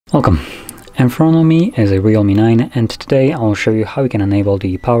Welcome. In front of me is a REALME 9 and today I'll show you how you can enable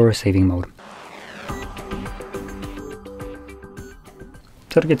the power saving mode.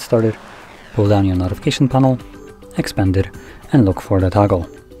 So to get started, pull down your notification panel, expand it, and look for the toggle.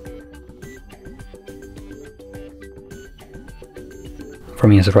 For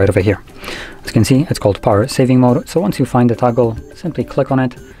me, it's right over here. As you can see, it's called power saving mode. So once you find the toggle, simply click on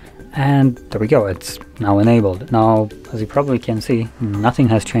it, and there we go, it's now enabled. Now, as you probably can see, nothing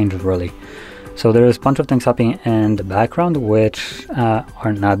has changed really. So there is a bunch of things happening in the background which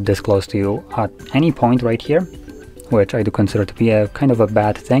are not disclosed to you at any point right here, which I do consider to be a kind of a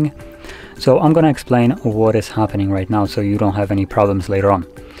bad thing. So I'm going to explain what is happening right now so you don't have any problems later on.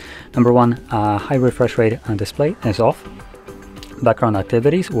 Number one, high refresh rate on display is off. Background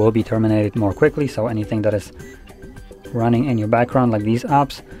activities will be terminated more quickly, so anything that is running in your background like these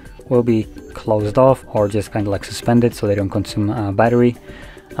apps will be closed off or just kind of like suspended so they don't consume battery.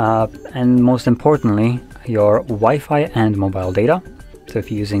 And most importantly, your Wi-Fi and mobile data, so if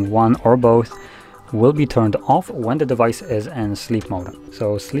you're using one or both, will be turned off when the device is in sleep mode.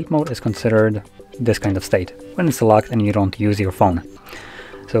 So sleep mode is considered this kind of state, when it's locked and you don't use your phone.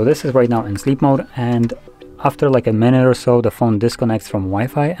 So this is right now in sleep mode, and after like a minute or so, the phone disconnects from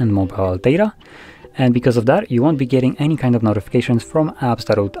Wi-Fi and mobile data. And because of that, you won't be getting any kind of notifications from apps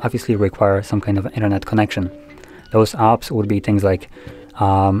that would obviously require some kind of internet connection. Those apps would be things like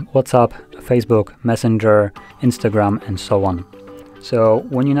WhatsApp, Facebook, Messenger, Instagram, and so on. So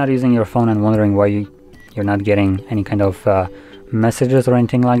when you're not using your phone and wondering why you're not getting any kind of messages or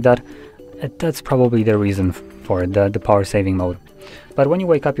anything like that, that's probably the reason for it, the power saving mode. But when you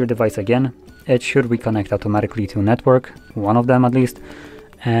wake up your device again, it should reconnect automatically to network, one of them at least,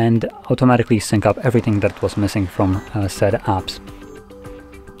 and automatically sync up everything that was missing from said apps.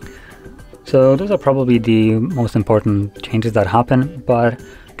 So those are probably the most important changes that happen, but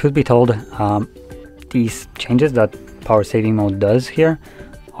truth be told, these changes that power saving mode does here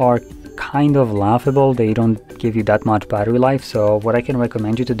are kind of laughable. They don't give you that much battery life, so what I can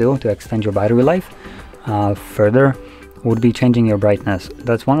recommend you to do to extend your battery life further would be changing your brightness.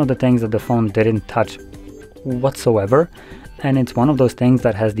 That's one of the things that the phone didn't touch whatsoever, and it's one of those things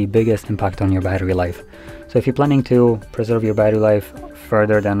that has the biggest impact on your battery life. So if you're planning to preserve your battery life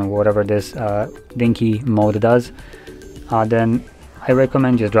further than whatever this dinky mode does, then I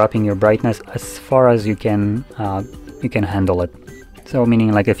recommend just dropping your brightness as far as you can handle it. So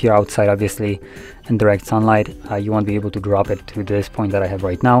meaning like if you're outside, obviously in direct sunlight, you won't be able to drop it to this point that I have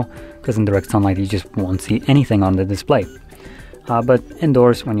right now, because in direct sunlight you just won't see anything on the display. But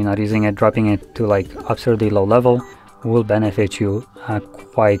indoors, when you're not using it, dropping it to like absurdly low level will benefit you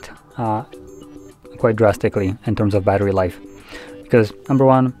quite drastically in terms of battery life. Because number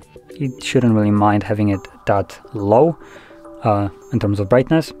one, you shouldn't really mind having it that low in terms of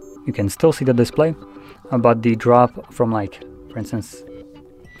brightness. You can still see the display, but the drop from like, for instance,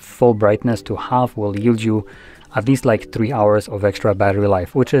 full brightness to half will yield you at least like 3 hours of extra battery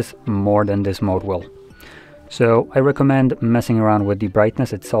life, which is more than this mode will. So I recommend messing around with the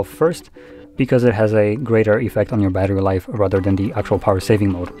brightness itself first, because it has a greater effect on your battery life rather than the actual power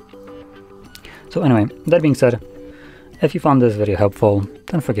saving mode. So anyway, that being said, if you found this video helpful,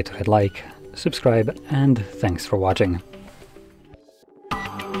 don't forget to hit like, subscribe, and thanks for watching.